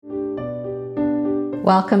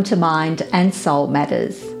Welcome to Mind and Soul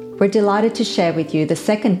Matters. We're delighted to share with you the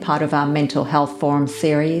second part of our Mental Health Forum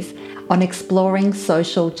series on exploring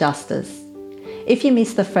social justice. If you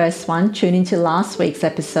missed the first one, tune into last week's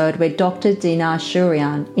episode where Dr. Dina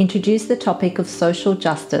Ashurian introduced the topic of social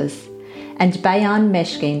justice, and Bayan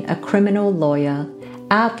Meshkin, a criminal lawyer,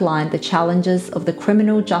 outlined the challenges of the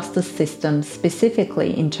criminal justice system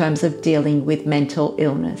specifically in terms of dealing with mental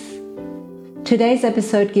illness. Today's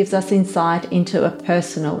episode gives us insight into a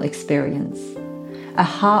personal experience, a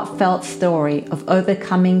heartfelt story of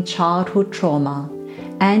overcoming childhood trauma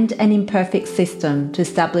and an imperfect system to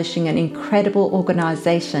establishing an incredible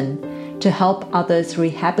organisation to help others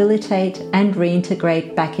rehabilitate and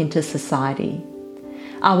reintegrate back into society.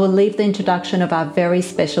 I will leave the introduction of our very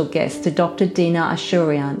special guest to Dr. Dina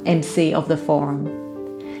Ashurian, MC of the Forum.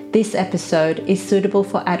 This episode is suitable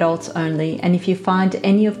for adults only, and if you find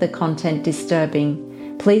any of the content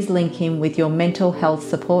disturbing, please link him with your mental health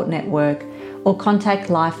support network or contact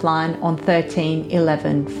Lifeline on 13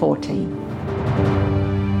 11 14.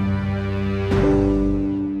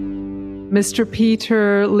 Mr.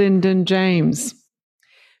 Peter Lyndon James.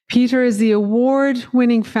 Peter is the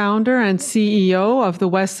award-winning founder and CEO of the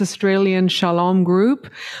West Australian Shalom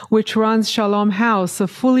Group, which runs Shalom House, a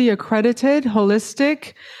fully accredited,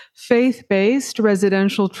 holistic, faith-based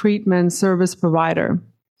residential treatment service provider.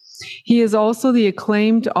 He is also the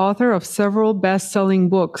acclaimed author of several best-selling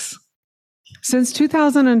books. Since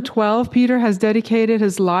 2012, Peter has dedicated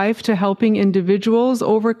his life to helping individuals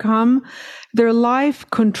overcome their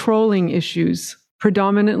life-controlling issues,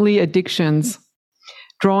 predominantly addictions,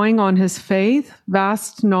 drawing on his faith,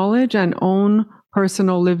 vast knowledge, and own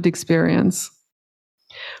personal lived experience.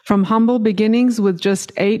 From humble beginnings with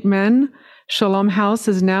just 8 men, Shalom House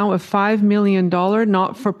is now a $5 million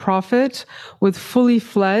not-for-profit with fully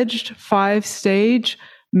fledged 5-stage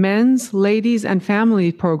men's, ladies, and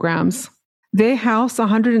family programs. They house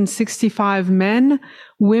 165 men,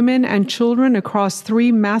 women, and children across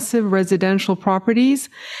 3 massive residential properties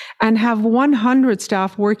and have 100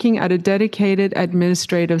 staff working at a dedicated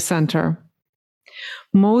administrative center.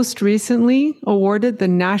 Most recently awarded the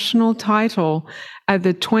national title at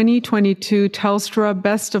the 2022 Telstra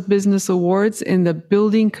Best of Business Awards in the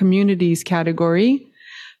Building Communities category,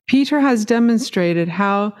 Peter has demonstrated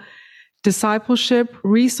how discipleship,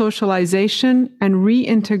 resocialization, and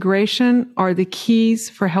reintegration are the keys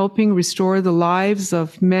for helping restore the lives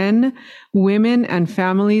of men, women, and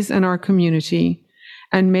families in our community,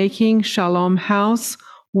 and making Shalom House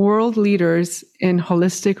world leaders in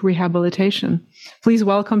holistic rehabilitation. Please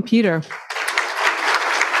welcome Peter.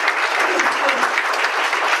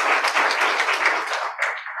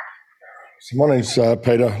 So my name's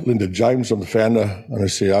Peter Lyndon James. I'm the founder and the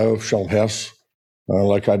CEO of Shalom House,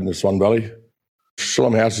 located in the Swan Valley.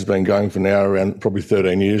 Shalom House has been going for now around probably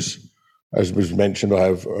 13 years. As was mentioned, I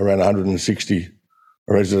have around 160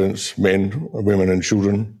 residents, men, women and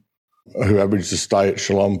children, who average to stay at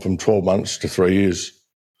Shalom from 12 months to 3 years.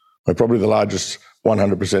 We're probably the largest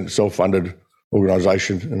 100% self-funded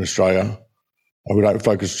organisation in Australia. And we don't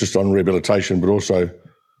focus just on rehabilitation, but also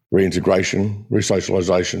reintegration,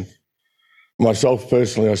 resocialisation. Myself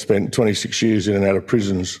personally, I spent 26 years in and out of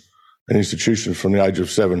prisons and institutions from the age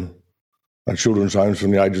of 7, and children's homes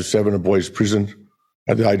from the age of 7, a boys' prison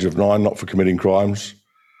at the age of 9, not for committing crimes,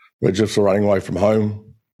 but just for running away from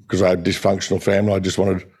home because I had a dysfunctional family. I just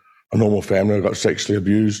wanted a normal family. I got sexually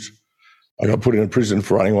abused. I got put in a prison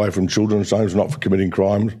for running away from children's homes, not for committing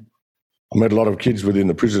crimes. I met a lot of kids within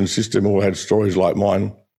the prison system who had stories like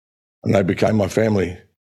mine, and they became my family.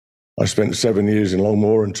 I spent 7 years in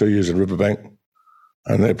Longmore and 2 years in Riverbank,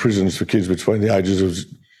 and they're prisons for kids between the ages of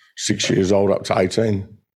 6 years old up to 18.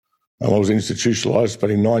 And I was institutionalised,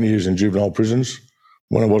 spending 9 years in juvenile prisons.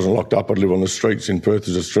 When I wasn't locked up, I'd live on the streets in Perth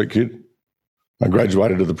as a street kid. I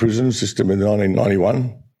graduated to the prison system in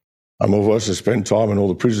 1991. I've also spent time in all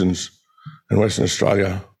the prisons in Western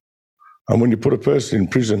Australia. And when you put a person in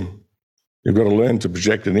prison, you've got to learn to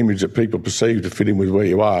project an image that people perceive to fit in with where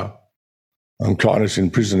you are. And kindness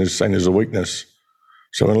in prison is seen as a weakness.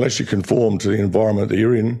 So unless you conform to the environment that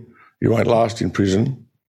you're in, you won't last in prison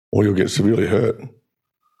or you'll get severely hurt.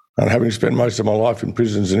 And having spent most of my life in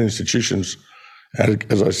prisons and institutions,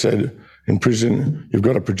 as I said, in prison, you've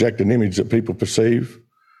got to project an image that people perceive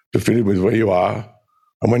to fit in with where you are.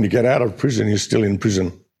 And when you get out of prison, you're still in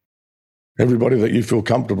prison. Everybody that you feel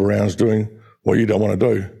comfortable around is doing what you don't want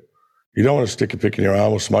to do. You don't want to stick a pick in your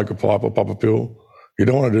arm or smoke a pipe or pop a pill. You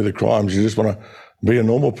don't want to do the crimes. You just want to be a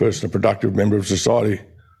normal person, a productive member of society.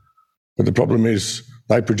 But the problem is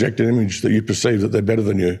they project an image that you perceive that they're better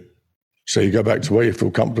than you. So you go back to where you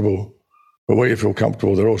feel comfortable. But where you feel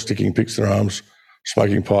comfortable, they're all sticking picks in their arms,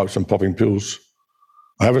 smoking pipes and popping pills.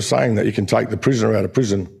 I have a saying that you can take the prisoner out of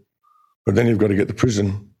prison, but then you've got to get the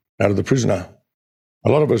prison out of the prisoner. A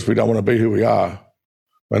lot of us, we don't want to be who we are,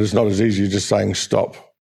 but it's not as easy as just saying stop.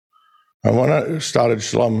 And when I started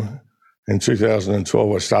Shalom in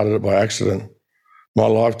 2012, I started it by accident. My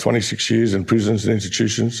life, 26 years in prisons and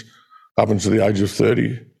institutions, up until the age of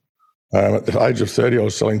 30. At the age of 30, I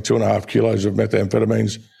was selling 2.5 kilos of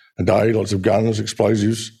methamphetamines a day, lots of guns,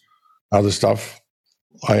 explosives, other stuff.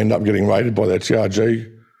 I ended up getting raided by the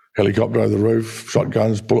TRG, helicopter over the roof,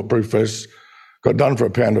 shotguns, bulletproof vests. Got done for a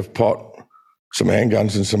pound of pot, some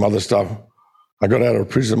handguns and some other stuff. I got out of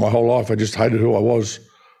prison my whole life. I just hated who I was.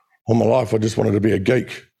 All my life, I just wanted to be a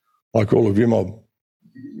geek, like all of you mob.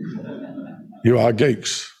 You are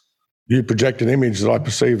geeks. You project an image that I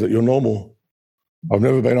perceive that you're normal. I've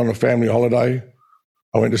never been on a family holiday.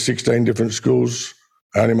 I went to 16 different schools.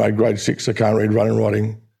 I only made grade 6. I can't read, running,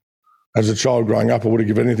 writing. As a child growing up, I would have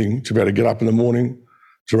given anything to be able to get up in the morning,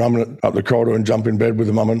 to run up the corridor and jump in bed with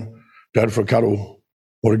a mum and dad for a cuddle,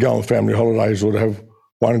 or to go on family holidays, or to have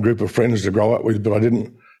one group of friends to grow up with, but I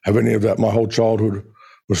didn't have any of that. My whole childhood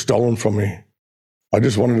was stolen from me. I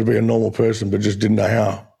just wanted to be a normal person, but just didn't know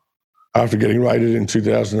how. After getting raided in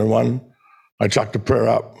 2001, I chucked a prayer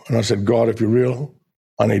up and I said, God, if you're real,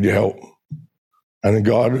 I need your help. And then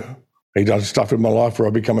God, he done stuff in my life where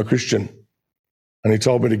I become a Christian. And he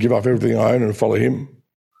told me to give up everything I own and follow him.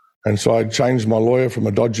 And so I changed my lawyer from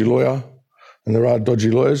a dodgy lawyer, and there are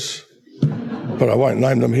dodgy lawyers, but I won't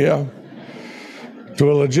name them here,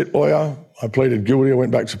 to a legit lawyer. I pleaded guilty. I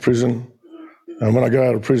went back to prison. And when I got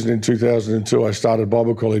out of prison in 2002, I started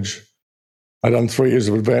Bible college. I'd done 3 years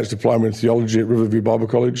of advanced diploma in theology at Riverview Bible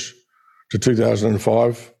College to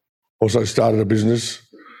 2005. Also started a business.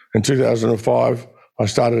 In 2005, I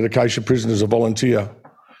started Acacia Prison as a volunteer.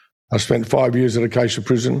 I spent 5 years at Acacia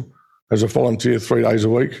Prison as a volunteer 3 days a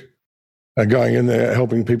week and going in there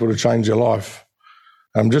helping people to change their life.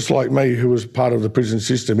 Just like me, who was part of the prison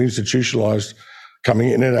system, institutionalised, coming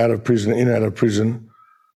in and out of prison,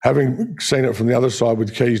 having seen it from the other side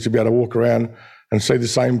with keys to be able to walk around and see the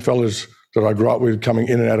same fellas that I grew up with coming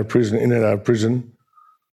in and out of prison.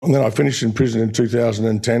 And then I finished in prison in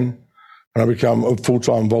 2010 and I became a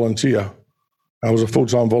full-time volunteer. I was a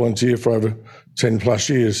full-time volunteer for over 10 plus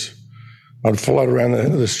years. I'd followed around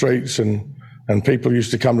the streets and people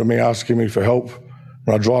used to come to me asking me for help.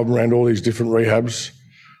 And I'd drive them around all these different rehabs.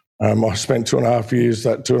 I spent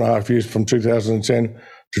 2.5 years from 2010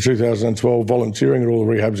 to 2012 volunteering at all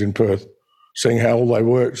the rehabs in Perth, seeing how all they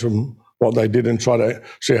worked and what they did and try to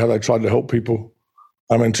see how they tried to help people.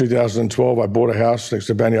 In 2012, I bought a house next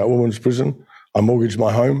to Banyat Women's Prison. I mortgaged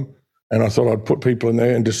my home and I thought I'd put people in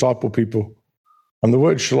there and disciple people. And the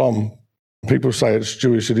word shalom, people say it's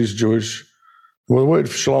Jewish, it is Jewish. Well, the word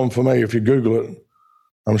shalom for me, if you Google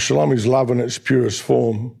it, shalom is love in its purest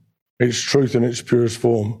form. It's truth in its purest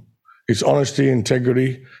form. It's honesty,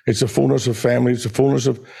 integrity. It's a fullness of family. It's a fullness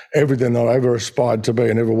of everything that I ever aspired to be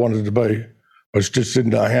and ever wanted to be. I just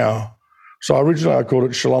didn't know how. So originally I called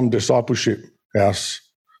it Shalom Discipleship House.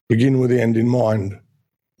 Begin with the end in mind.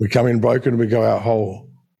 We come in broken and we go out whole.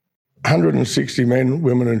 160 men,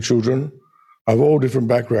 women and children of all different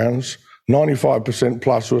backgrounds, 95%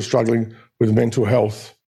 plus who are struggling with mental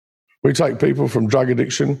health. We take people from drug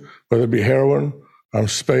addiction, whether it be heroin,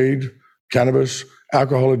 speed, cannabis,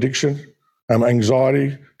 alcohol addiction,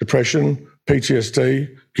 anxiety, depression,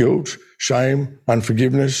 PTSD, guilt, shame,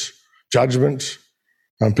 unforgiveness, judgment,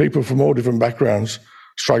 people from all different backgrounds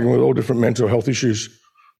struggling with all different mental health issues,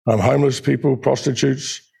 homeless people,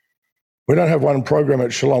 prostitutes. We don't have one program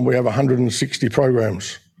at Shalom, we have 160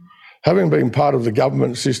 programs. Having been part of the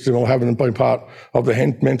government system or having been part of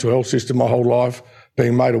the mental health system my whole life,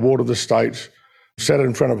 being made a ward of the state, sat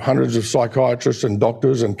in front of hundreds of psychiatrists and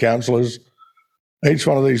doctors and counsellors, each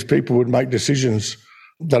one of these people would make decisions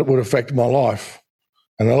that would affect my life.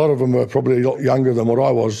 And a lot of them were probably a lot younger than what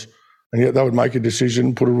I was, and yet they would make a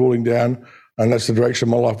decision, put a ruling down, and that's the direction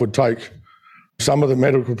my life would take. Some of the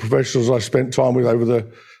medical professionals I spent time with over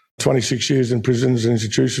the 26 years in prisons and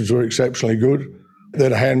institutions were exceptionally good.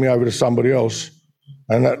 They'd hand me over to somebody else,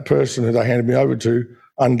 and that person who they handed me over to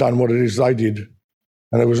undone what it is they did.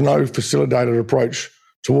 And there was no facilitated approach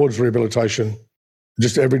towards rehabilitation.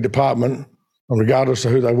 Just every department, and regardless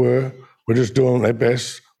of who they were just doing their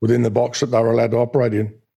best within the box that they were allowed to operate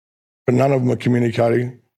in. But none of them were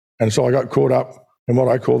communicating. And so I got caught up in what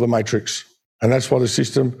I call the matrix. And that's why the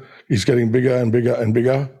system is getting bigger and bigger and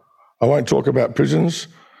bigger. I won't talk about prisons,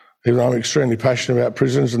 even though I'm extremely passionate about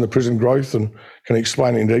prisons and the prison growth and can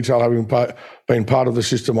explain it in detail, having been part of the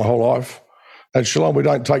system my whole life. At Shalom, we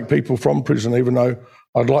don't take people from prison, even though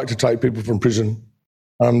I'd like to take people from prison.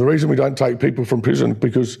 The reason we don't take people from prison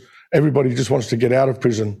because everybody just wants to get out of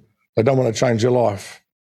prison. They don't want to change their life.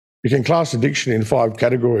 You can class addiction in 5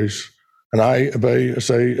 categories: an A, a B, a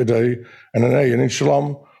C, a D, and an E. And in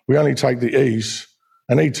Shalom, we only take the E's.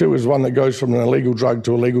 And E2 is one that goes from an illegal drug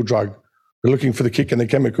to a legal drug. They're looking for the kick and the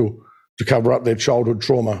chemical to cover up their childhood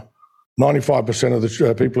trauma. 95% of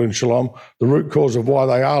the people in Shalom, the root cause of why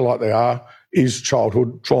they are like they are is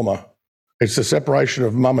childhood trauma. It's the separation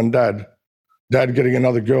of mum and dad. Dad getting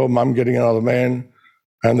another girl, mum getting another man,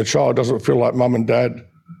 and the child doesn't feel like mum and dad.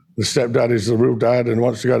 The stepdad is the real dad and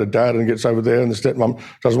wants to go to dad and gets over there, and the stepmom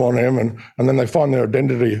doesn't want him. And then they find their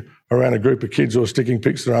identity around a group of kids who are sticking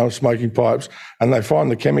picks in their arms, smoking pipes, and they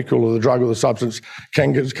find the chemical or the drug or the substance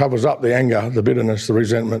covers up the anger, the bitterness, the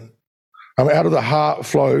resentment. Out of the heart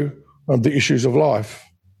flow of the issues of life.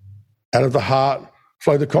 Out of the heart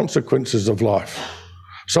flow the consequences of life.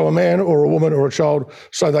 So a man or a woman or a child,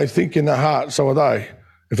 so they think in their heart, so are they.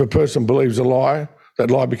 If a person believes a lie, that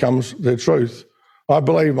lie becomes their truth. I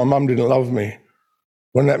believe my mum didn't love me.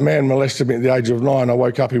 When that man molested me at the age of 9, I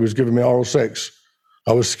woke up, he was giving me oral sex.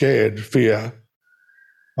 I was scared, fear.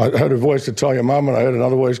 I heard a voice to tell your mum, and I heard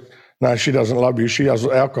another voice, no, she doesn't love you. She has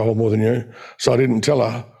alcohol more than you. So I didn't tell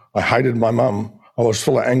her. I hated my mum. I was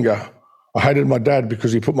full of anger. I hated my dad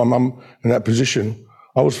because he put my mum in that position.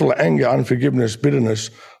 I was full of anger, unforgiveness, bitterness.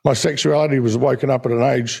 My sexuality was woken up at an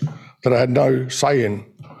age that I had no say in,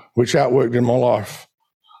 which outworked in my life.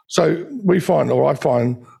 So I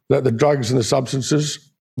find that the drugs and the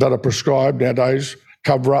substances that are prescribed nowadays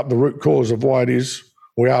cover up the root cause of why it is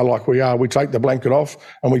we are like we are. We take the blanket off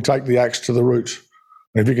and we take the axe to the root.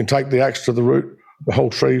 And if you can take the axe to the root, the whole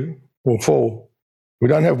tree will fall. We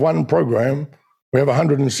don't have one program. We have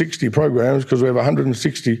 160 programs because we have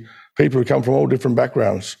 160 people who come from all different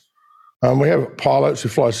backgrounds. We have pilots who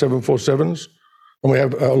fly 747s, and we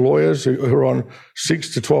have lawyers who are on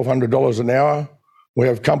 $600 to $1,200 an hour. We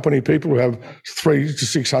have company people who have 300 to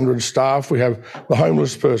 600 staff. We have the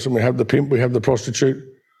homeless person. We have the pimp. We have the prostitute.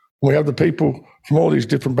 We have the people from all these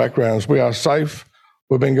different backgrounds. We are safe.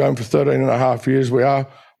 We've been going for 13 and a half years. We are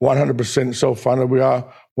 100% self-funded. We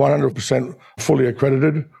are 100% fully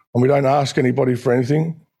accredited, and we don't ask anybody for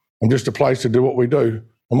anything. I'm just a place to do what we do.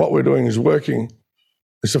 And what we're doing is working.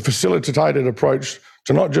 It's a facilitated approach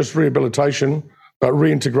to not just rehabilitation, but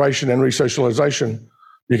reintegration and resocialisation.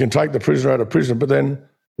 You can take the prisoner out of prison, but then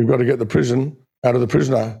you've got to get the prison out of the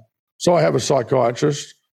prisoner. So I have a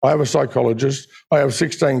psychiatrist, I have a psychologist, I have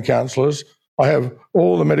 16 counsellors, I have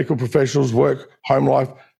all the medical professionals, work, home life,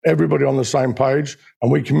 everybody on the same page, and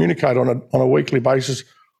we communicate on a weekly basis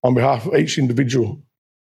on behalf of each individual.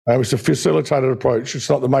 It's a facilitated approach. It's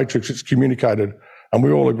not the matrix, it's communicated. And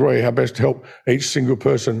we all agree how best to help each single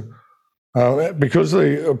person. Because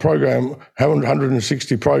the program,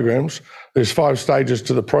 160 programs, there's 5 stages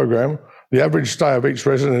to the program. The average stay of each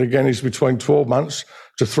resident, again, is between 12 months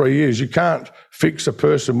to 3 years. You can't fix a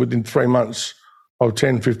person within 3 months of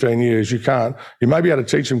 10, 15 years. You can't. You may be able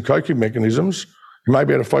to teach them coping mechanisms. You may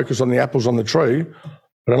be able to focus on the apples on the tree,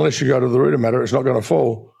 but unless you go to the root of matter, it's not going to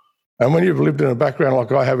fall. And when you've lived in a background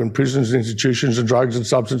like I have in prisons, institutions and drugs and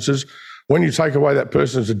substances, when you take away that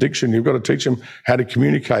person's addiction, you've got to teach them how to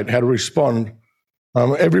communicate, how to respond.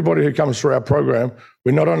 Everybody who comes through our program,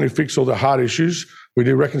 we not only fix all the hard issues, we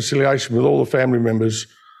do reconciliation with all the family members.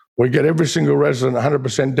 We get every single resident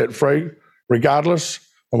 100% debt-free, regardless,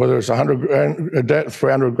 and whether it's 100 grand a debt,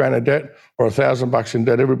 300 grand a debt, or $1,000 in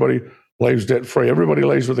debt, everybody leaves debt-free. Everybody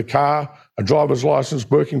leaves with a car, a driver's license,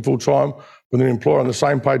 working full-time, with an employer on the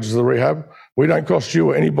same page as the rehab. We don't cost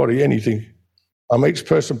you or anybody anything. Each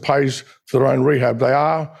person pays for their own rehab. They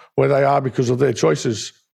are where they are because of their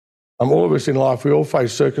choices. All of us in life, we all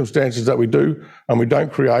face circumstances that we do and we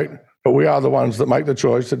don't create, but we are the ones that make the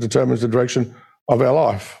choice that determines the direction of our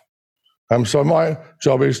life. So my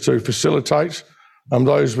job is to facilitate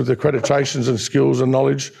those with accreditations and skills and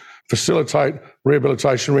knowledge, facilitate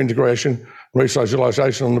rehabilitation, reintegration,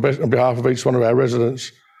 resocialisation on behalf of each one of our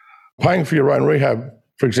residents. Paying for your own rehab,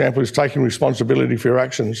 for example, is taking responsibility for your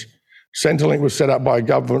actions. Centrelink was set up by a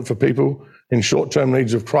government for people in short-term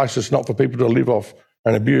needs of crisis, not for people to live off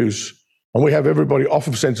and abuse. And we have everybody off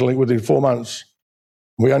of Centrelink within 4 months.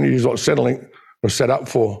 We only use what Centrelink was set up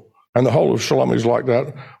for. And the whole of Shalom is like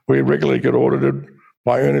that. We regularly get audited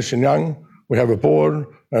by Ernst & Young. We have a board,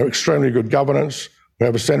 extremely good governance. We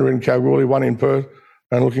have a centre in Kalgoorlie, one in Perth,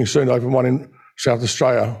 and looking soon to open one in South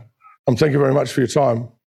Australia. Thank you very much for your time.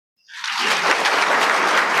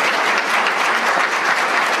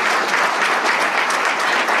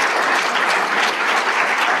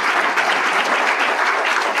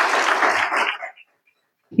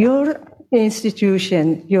 Your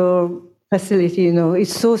institution, your facility,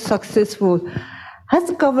 is so successful. Has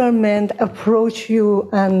the government approached you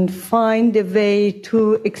and find a way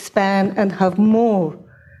to expand and have more?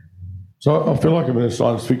 So I feel like I'm in a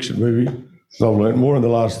science fiction movie. I've learned more in the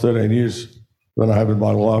last 13 years than I have in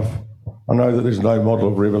my life. I know that there's no model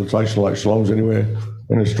of rehabilitation like Shillong's anywhere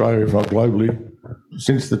in Australia, if not globally.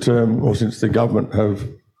 Since the government have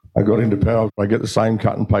got into power, I get the same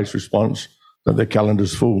cut and paste response that their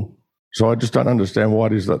calendar's full. So I just don't understand why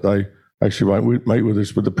it is that they actually won't meet with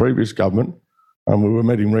us. With the previous government, we were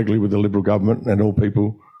meeting regularly with the Liberal government and all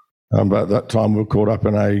people, but at that time we were caught up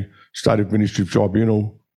in a state administrative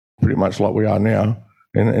tribunal, pretty much like we are now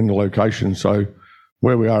in the location. So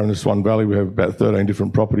where we are in the Swan Valley, we have about 13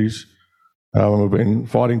 different properties, and we've been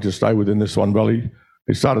fighting to stay within the Swan Valley.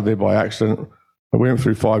 It started there by accident. We went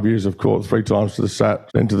through 5 years of court, 3 times to the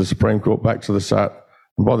SAT, then to the Supreme Court, back to the SAT.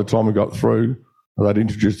 And by the time we got through, they'd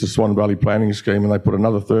introduced the Swan Valley Planning Scheme, and they put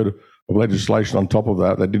another third of legislation on top of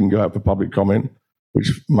that that didn't go out for public comment,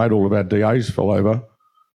 which made all of our DAs fall over.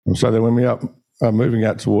 And so then when we are moving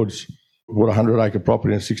out towards what 100-acre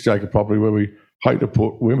property and 60-acre property where we hate to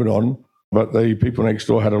put women on, but the people next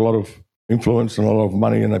door had a lot of influence and a lot of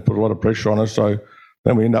money, and they put a lot of pressure on us. So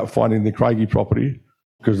then we end up finding the Craigie property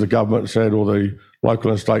because the government said, or the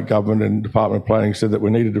local and state government and Department of Planning said that we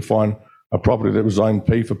needed to find a property that was Zone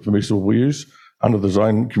P for permissible use under the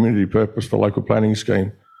Zone Community Purpose for Local Planning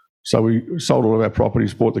Scheme. So we sold all of our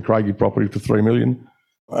properties, bought the Craigie property for $3 million,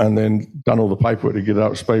 and then done all the paperwork to get it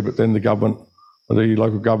up to speed. But then the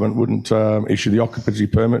local government wouldn't issue the occupancy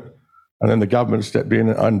permit, and then the government stepped in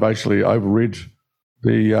and basically overrid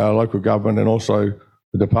the local government and also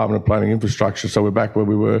the Department of Planning Infrastructure. So we're back where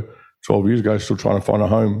we were 12 years ago, still trying to find a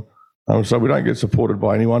home. So we don't get supported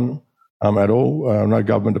by anyone at all, no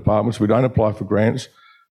government departments. We don't apply for grants,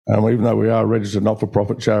 even though we are a registered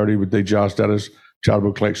not-for-profit charity with DGR status,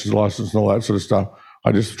 charitable collections licence and all that sort of stuff.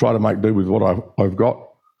 I just try to make do with what I've got.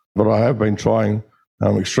 But I have been trying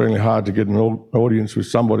extremely hard to get an audience with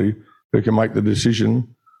somebody who can make the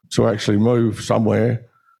decision to actually move somewhere.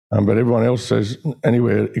 But everyone else says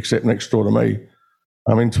anywhere except next door to me.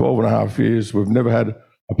 In 12 and a half years, we've never had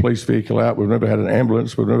a police vehicle out. We've never had an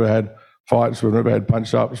ambulance. We've never had fights. We've never had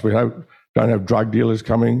punch-ups. We don't have drug dealers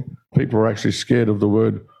coming. People are actually scared of the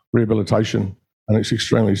word rehabilitation, and it's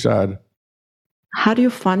extremely sad. How do you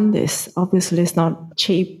fund this? Obviously, it's not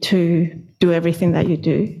cheap to do everything that you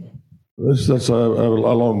do. That's a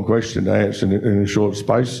long question to answer in a short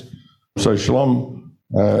space. So Shalom,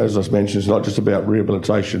 as I mentioned, is not just about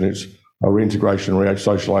rehabilitation, it's a reintegration,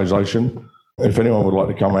 socialisation. If anyone would like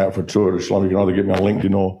to come out for a tour to Shalom, you can either get me on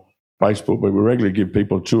LinkedIn or Facebook, but we regularly give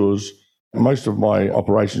people tours. Most of my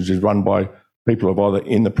operations is run by people who are either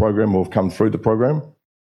in the program or have come through the program.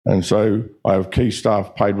 And so I have key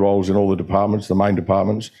staff paid roles in all the departments, the main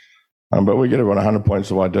departments. But we get everyone 100 points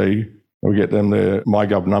of ID. We get them their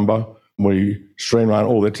MyGov number. We streamline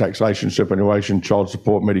all their taxation, superannuation, child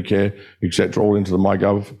support, Medicare, etc., all into the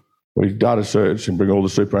MyGov. We data search and bring all the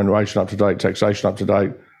superannuation up to date, taxation up to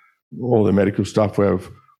date, all their medical stuff. We have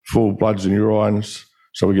full bloods and urines,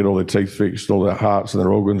 so we get all their teeth fixed, all their hearts and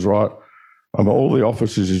their organs right. All the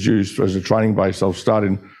offices is used as a training base. I'll start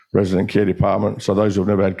in resident care department, so those who have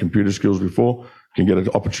never had computer skills before can get an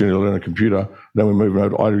opportunity to learn a computer. Then we move them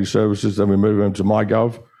over to ID services, then we move them to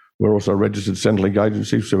MyGov. We're also a registered Centrelink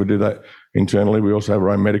agency, so we do that internally. We also have our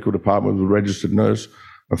own medical department with a registered nurse,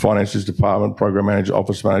 a finances department, program manager,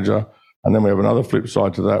 office manager, and then we have another flip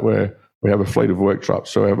side to that where we have a fleet of work trucks.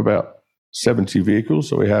 So we have about 70 vehicles.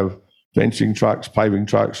 So we have fencing trucks, paving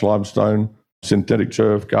trucks, limestone, synthetic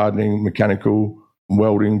turf, gardening, mechanical,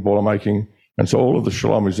 welding, boiler making. And so all of the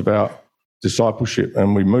Shalom is about discipleship,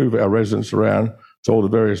 and we move our residents around to all the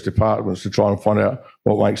various departments to try and find out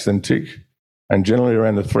what makes them tick. And generally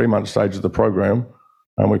around the 3-month stage of the program,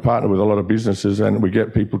 we partner with a lot of businesses, and we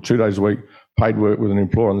get people 2 days a week paid work with an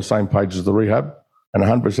employer on the same page as the rehab, and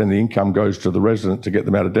 100% of the income goes to the resident to get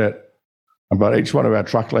them out of debt. But each one of our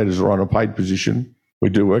truck leaders are on a paid position. We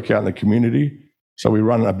do work out in the community. So we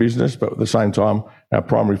run a business, but at the same time, our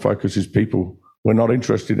primary focus is people. We're not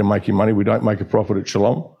interested in making money. We don't make a profit at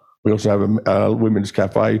Shalom. We also have a women's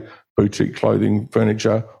cafe, boutique clothing,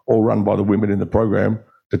 furniture, all run by the women in the program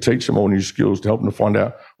to teach them all new skills, to help them to find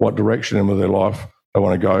out what direction in their life they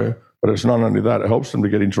want to go. But it's not only that, it helps them to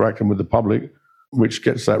get interacting with the public, which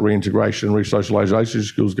gets that reintegration, resocialisation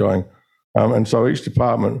skills going. And so each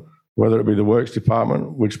department, whether it be the works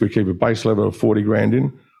department, which we keep a base level of 40 grand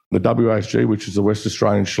in, the WASG, which is the West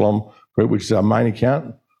Australian Shalom Group, which is our main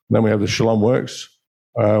account. Then we have the Shalom Works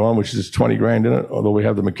one, which is 20 grand in it, although we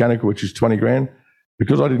have the mechanical, which is 20 grand.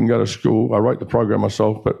 Because I didn't go to school, I wrote the program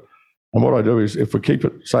myself, but And what I do is, if we keep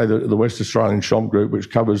it, say, the West Australian Shomp Group,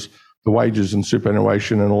 which covers the wages and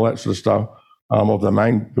superannuation and all that sort of stuff of the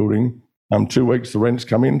main building, 2 weeks the rents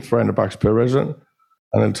come in, $300 per resident,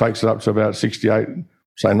 and then it takes it up to about 68,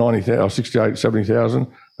 say 90,000 or 68, 70,000,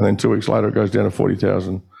 and then 2 weeks later it goes down to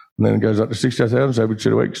 40,000, and then it goes up to 60,000. So every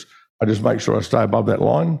 2 weeks, I just make sure I stay above that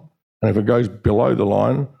line, and if it goes below the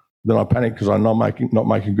line, then I panic because I'm not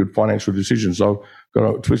making good financial decisions. So I've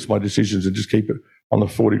got to twist my decisions and just keep it on the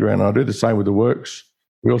 40 grand. And I do the same with the works.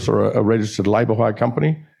 We also are a registered labour hire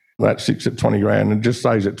company. That sits at 20 grand and just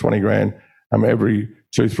stays at 20 grand. Every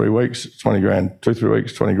 2-3 weeks, 20 grand, 2-3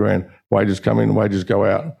 weeks, 20 grand. Wages come in, wages go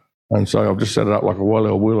out. And so I've just set it up like a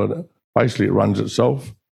well-oiled wheel, and basically it runs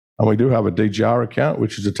itself. And we do have a DGR account,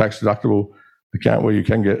 which is a tax-deductible account where you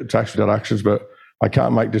can get tax deductions, but I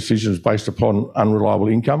can't make decisions based upon unreliable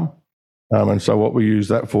income. And so what we use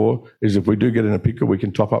that for is, if we do get in a pickle, we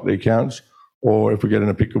can top up the accounts, or if we get in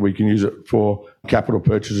a pickle, we can use it for capital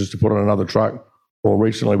purchases to put on another truck. Or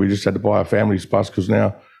recently we just had to buy a family's bus because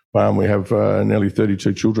now we have nearly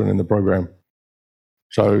 32 children in the program.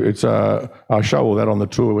 So it's I show all that on the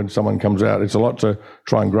tour when someone comes out. It's a lot to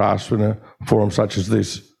try and grasp in a forum such as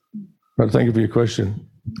this. But thank you for your question.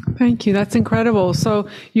 Thank you. That's incredible. So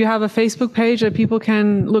you have a Facebook page that people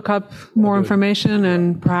can look up more information,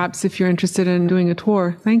 and perhaps if you're interested in doing a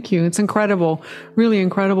tour. Thank you. It's incredible. Really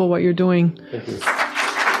incredible what you're doing. Thank you.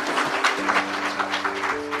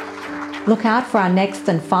 Look out for our next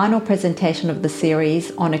and final presentation of the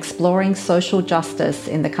series on exploring social justice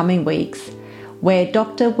in the coming weeks, where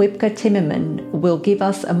Dr. Wipke Timmerman will give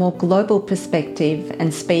us a more global perspective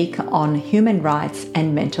and speak on human rights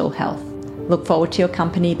and mental health. Look forward to your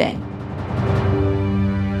company then.